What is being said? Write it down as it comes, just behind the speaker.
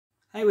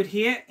Hayward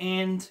here,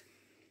 and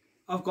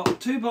I've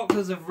got 2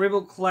 boxes of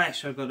Rebel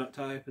Clash I've got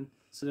to open,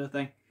 sort of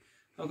thing.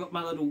 I've got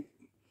my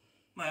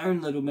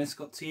own little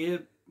mascots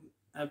here.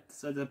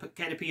 So I put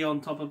Caterpie on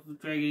top of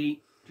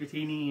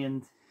Dratini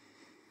and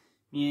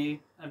Mew.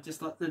 I've just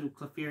got little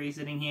Clefairy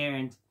sitting here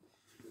and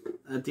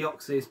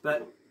Deoxys.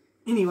 But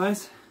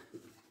anyways,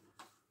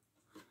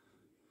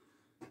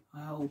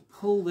 I'll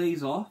pull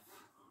these off.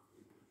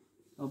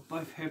 They'll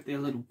both have their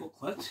little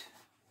booklet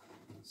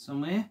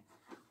somewhere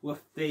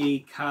with the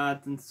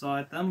cards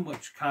inside them,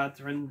 which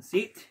cards are in the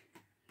set.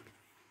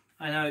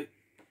 I know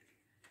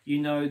you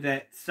know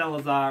that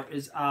Salazar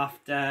is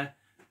after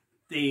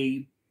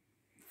the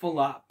full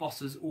art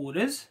boss's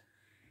orders.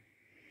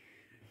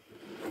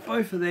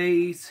 Both of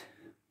these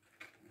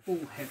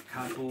all have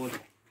cardboard.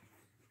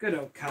 Good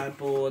old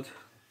cardboard.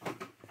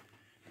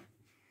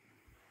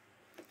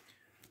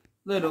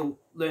 Little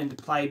learn to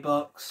play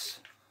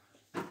books.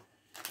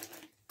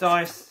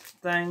 Dice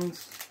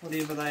things,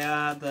 whatever they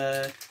are,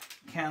 the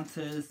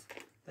counters,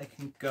 they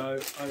can go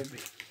over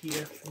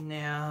here for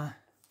now.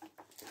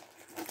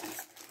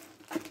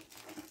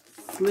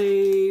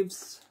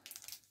 Sleeves,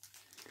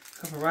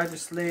 Coverage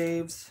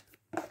sleeves,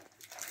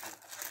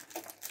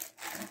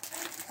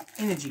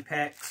 energy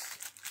packs,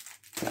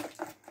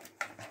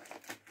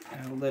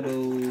 our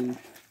little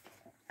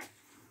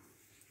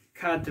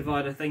card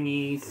divider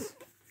thingies,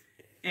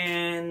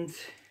 and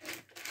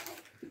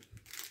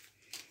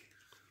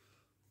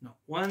not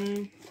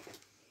one,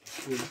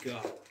 we've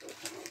got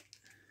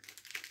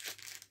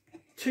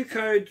 2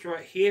 codes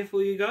right here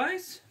for you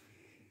guys,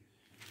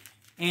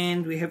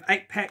 and we have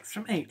 8 packs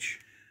from each.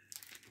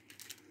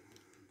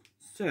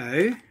 So,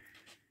 without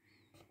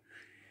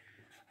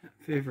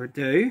further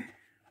ado,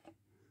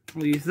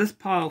 we'll use this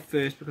pile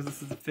first because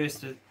this is the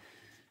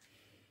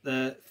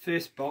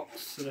first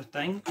box sort of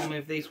thing. I'll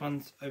move these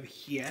ones over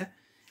here,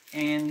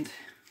 and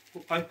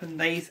we'll open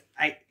these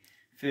 8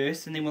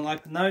 first, and then we'll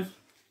open those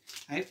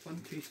 8.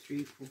 1, 2,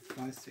 3, 4,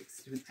 5,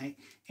 6, 7, 8,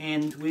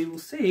 and we will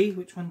see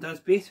which one does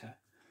better.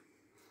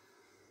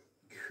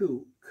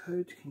 Cool.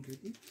 Code can go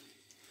there.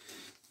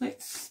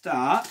 Let's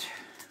start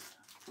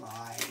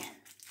by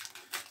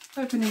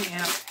opening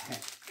our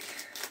pack.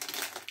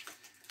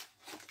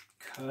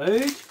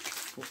 Code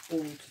for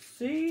all to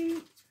see.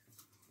 1,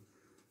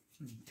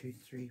 2,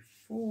 3,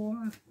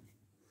 4.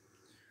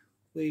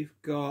 We've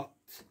got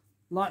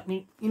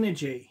Lightning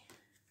Energy.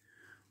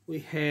 We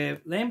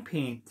have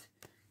Lampent,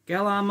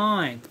 Galar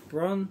Mine,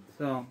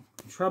 Bronzong,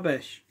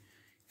 Trubbish,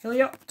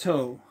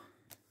 Helioptile,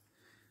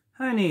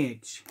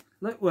 Honedge,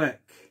 Litwick,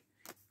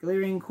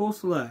 Galarian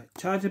Corsola,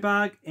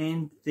 Charjabug,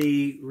 and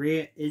the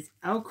rare is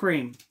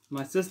Alcrem.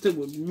 My sister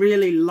would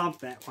really love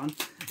that one.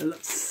 It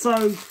looks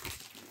so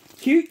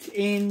cute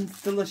and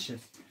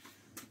delicious.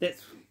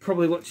 That's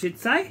probably what she'd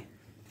say.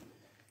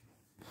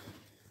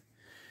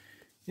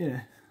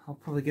 Yeah, I'll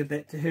probably give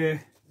that to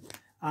her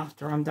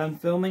after I'm done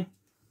filming.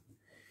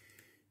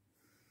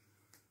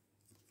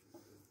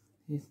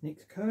 Here's the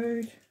next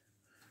code.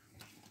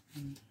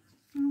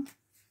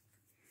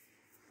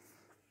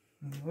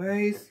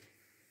 Anyways,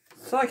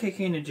 Psychic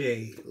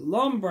Energy,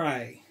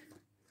 Lombre,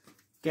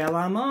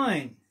 Galar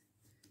Mine,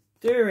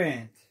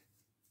 Durant,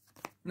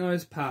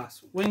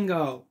 Nosepass,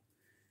 Wingull,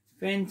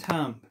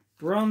 Phantom,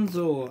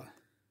 Bronzor,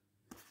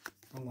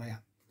 long way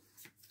up,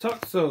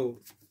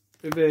 Toxel,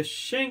 Reverse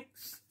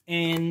Shanks,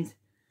 and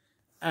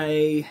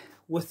a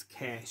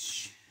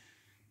Whiscash.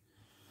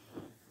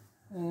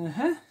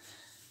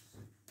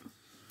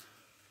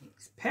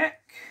 Next pack.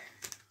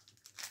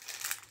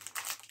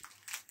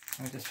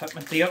 I just hope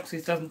my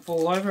Deoxys doesn't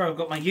fall over. I've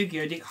got my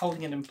Yu-Gi-Oh deck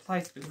holding it in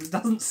place because it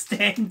doesn't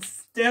stand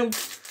still.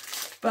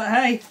 But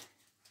hey,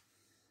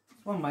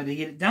 one way to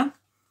get it done.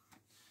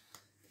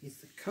 Here's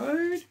the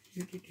code.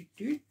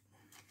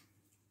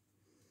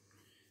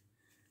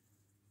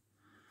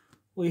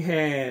 We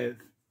have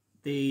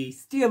the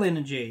Steel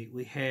Energy.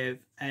 We have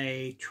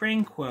a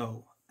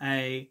Tranquil,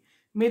 a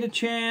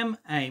Metacham,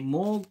 a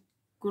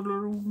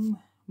Morgrim,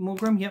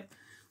 yep,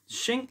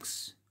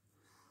 Shinx,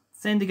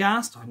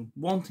 Sandygast, I'm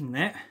wanting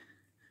that,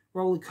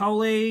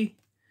 Roly-Coly,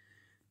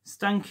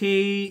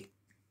 Stunky,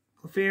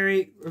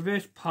 Clefairy,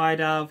 Reverse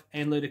Pidove,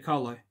 and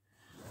Ludicolo.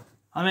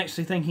 I'm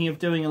actually thinking of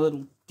doing a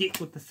little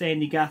deck with the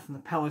Sandygast and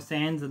the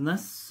Palosands in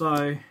this, so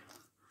I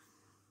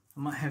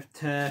might have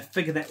to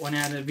figure that one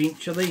out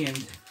eventually,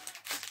 and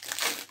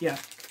yeah.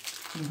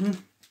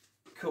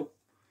 Cool.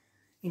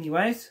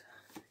 Anyways,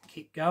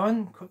 keep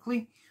going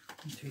quickly.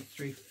 1, 2,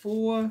 3,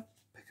 4.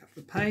 Pick up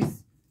the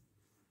pace.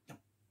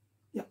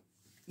 Yep.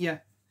 Yeah.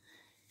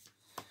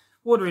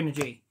 Water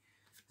Energy,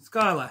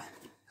 Skylar,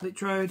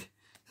 Electrode,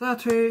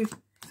 Xatu,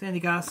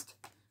 Sandygast,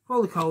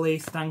 Roly-Coly,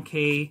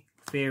 Stunky,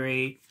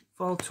 Fairy,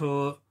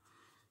 Voltorb,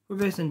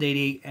 Reverse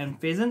Indeedee,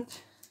 and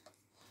Pheasant.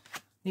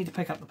 Need to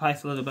pick up the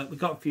pace a little bit. We've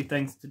got a few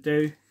things to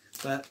do,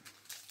 but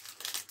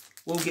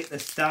we'll get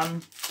this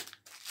done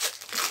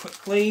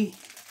quickly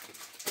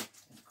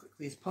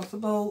as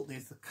possible.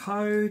 There's the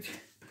code. 2,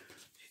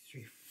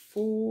 3,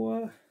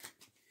 4.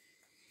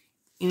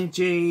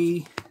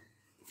 Energy,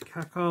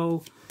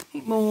 Kako,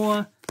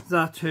 Heatmore,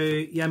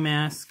 Zatu,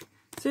 Yamask,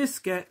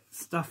 Sisket,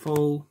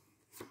 Stuffle,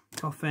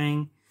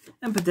 Coughing,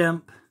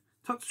 Impidimp,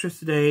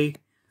 Toxtricity,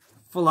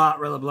 Full Art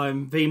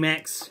Rillaboom,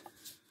 VMAX.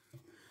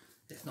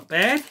 That's not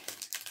bad.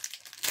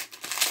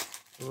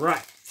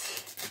 Right.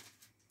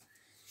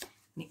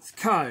 Next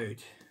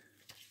code.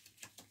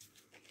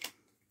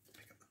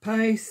 Pick up the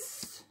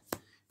pace.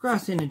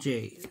 Grass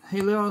Energy,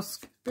 Helios,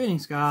 Burning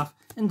Scarf,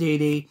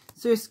 Indeedee,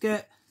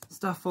 Surskit,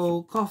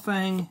 Stuffle,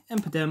 Coughing,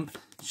 Impidimp,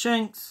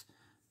 Shinx,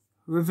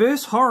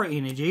 Reverse Horror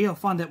Energy, I'll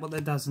find out what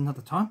that does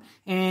another time,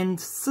 and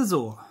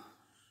Scizor.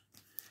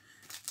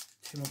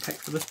 2 more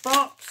packs for this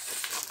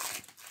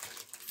box.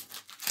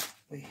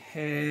 We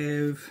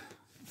have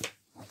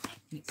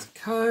next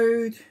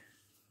code.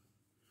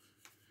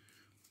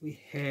 We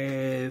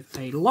have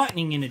a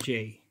Lightning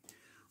Energy.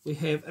 We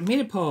have a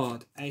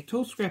Metapod, a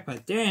Tool Scrapper,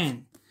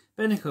 Dan,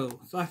 Binnacle,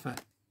 Cypher,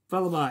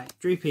 Vullaby,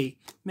 Dreepy,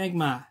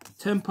 Magmar,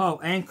 Timpole,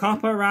 and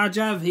Copper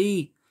Raja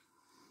V.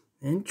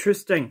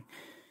 Interesting.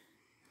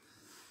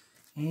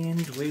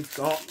 And we've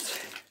got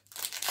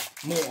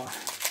more.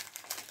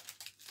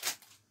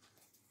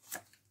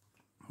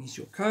 Here's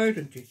your code,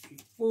 1, 2, 3,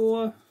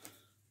 4.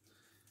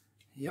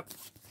 Yep.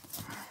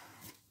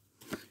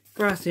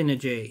 Grass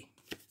Energy,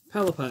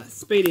 Pelipper,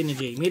 Speed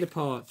Energy,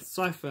 Metapod,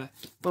 Cypher,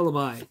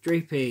 Vullaby,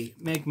 Dreepy,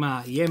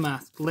 Magmar,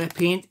 Yamask,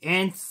 Lapent,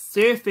 and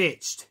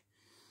Surfetched.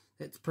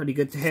 That's pretty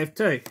good to have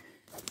too.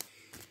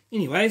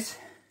 Anyways,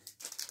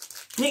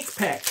 next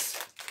packs.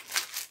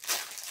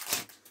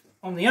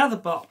 On the other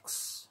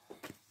box,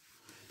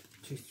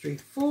 2, 3,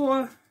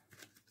 4.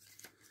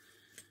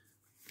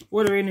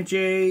 Water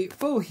Energy,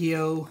 Full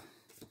Heal,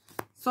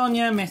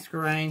 Sonia,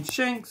 Masquerain,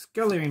 Shinx,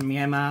 Galarian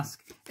Meowmask,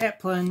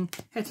 Applin,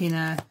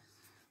 Hatenna,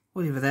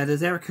 whatever that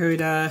is,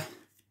 Arrokuda,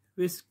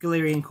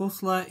 Galarian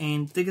Corsola,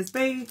 and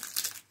Diggersby.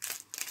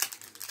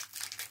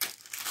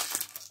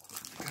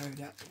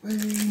 Code out the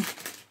way.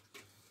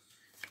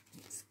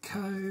 Next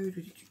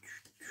code.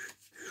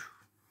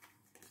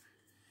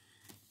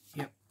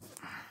 Yep.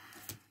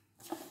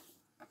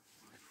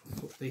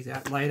 Sort these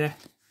out later.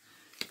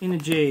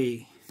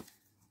 Energy.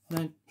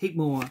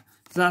 Heatmore.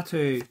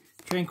 Zatu.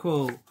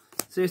 Tranquil.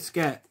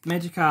 Surskit.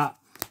 Magikarp.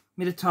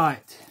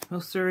 Meditite.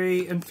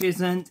 Milcery.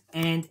 Pheasant.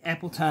 And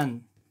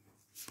Appleton.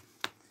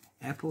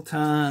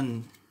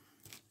 Appleton.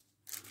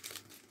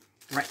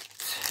 Right.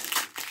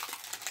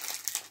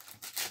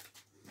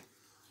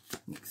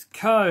 Next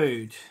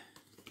code.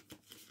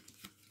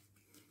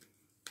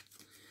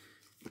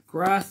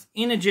 Grass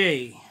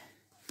Energy.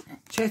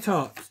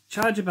 Chatox,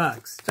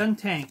 Charjabug,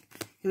 Stuntank,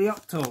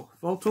 Helioptile,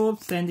 Voltorb,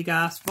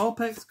 Sandygast,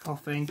 Vulpix,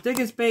 Coughing,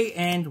 Diggersby,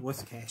 and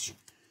Whiscash.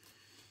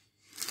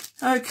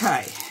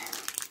 Okay.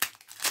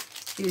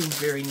 Getting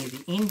very near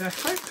the end, I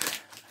hope.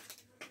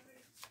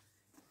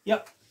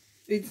 Yep.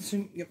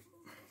 Yep.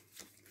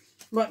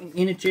 Lightning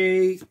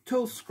Energy,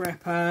 Tool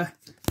Scrapper,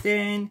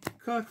 Dan,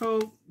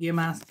 Coco,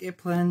 Yamask,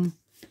 Applin,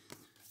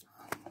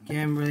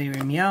 Gambling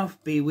Meowth,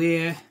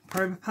 Beware,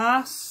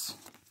 Probopass.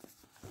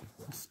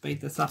 I'll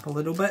speed this up a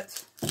little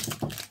bit.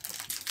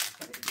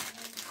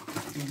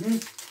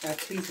 Our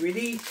tea's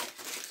ready,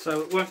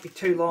 so it won't be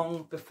too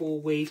long before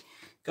we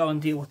go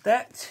and deal with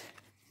that.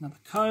 Another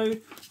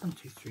code, 1,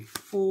 2, 3,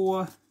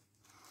 4.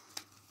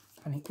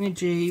 Lightning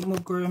Energy,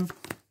 Mulgrim,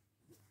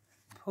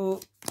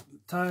 Port,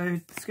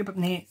 Toad, Skip Up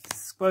Net,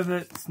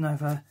 Squovit,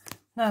 Nova,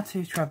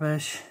 Natu,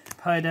 Trubbish,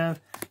 Podo,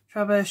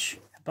 Trubbish,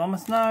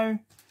 Abomasnow.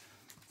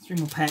 3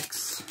 more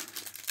packs.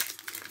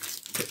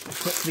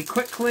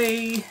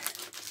 Quickly.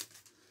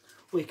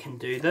 We can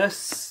do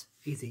this.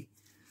 Easy.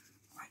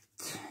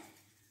 Right.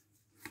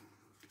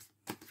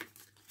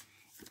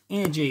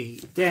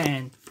 Energy,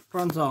 Dan,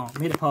 Bronzong,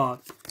 Metapod,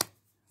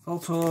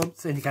 Voltorb,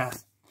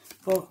 Sandygast,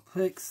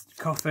 Vulpix,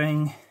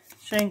 Coughing,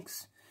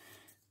 Shinx,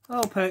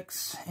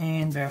 Vulpix,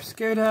 and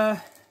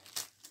Barraskewda.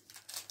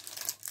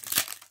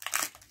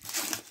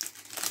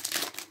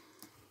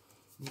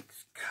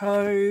 Next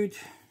code.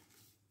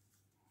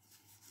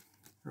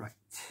 Right.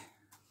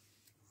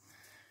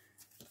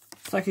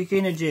 Psychic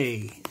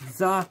Energy,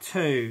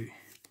 Zatu,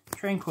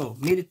 Tranquil,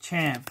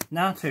 Medicham,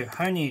 Natu,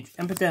 Honedge,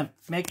 Impidimp,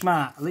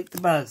 Magmar,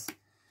 Electabuzz,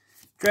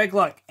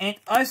 Draglike, and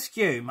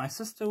Ice-Cube. My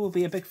sister will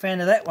be a big fan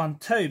of that one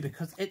too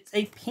because it's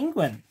a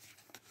penguin.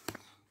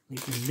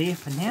 Leave them there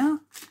for now.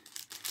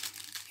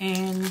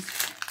 And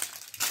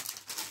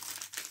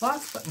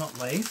last but not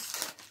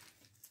least,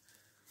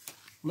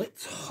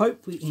 let's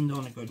hope we end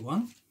on a good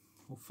one.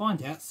 We'll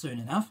find out soon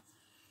enough.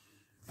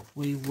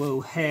 We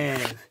will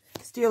have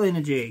Steel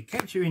Energy,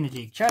 Capture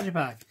Energy,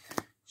 Charjabug,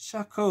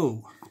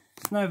 Shaku,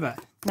 Snova,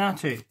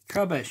 Natu,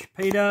 Trubbish,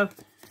 Pedo,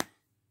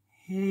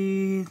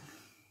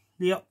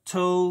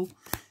 Helioptile,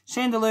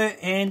 Chandelure,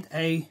 and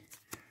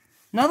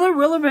another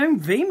Rillaboom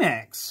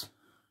VMAX.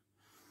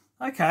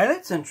 Okay,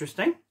 that's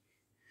interesting.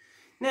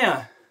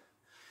 Now,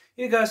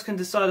 you guys can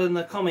decide in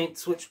the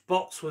comments which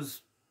box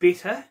was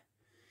better.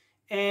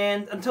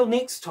 And until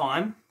next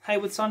time,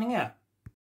 Hayward signing out.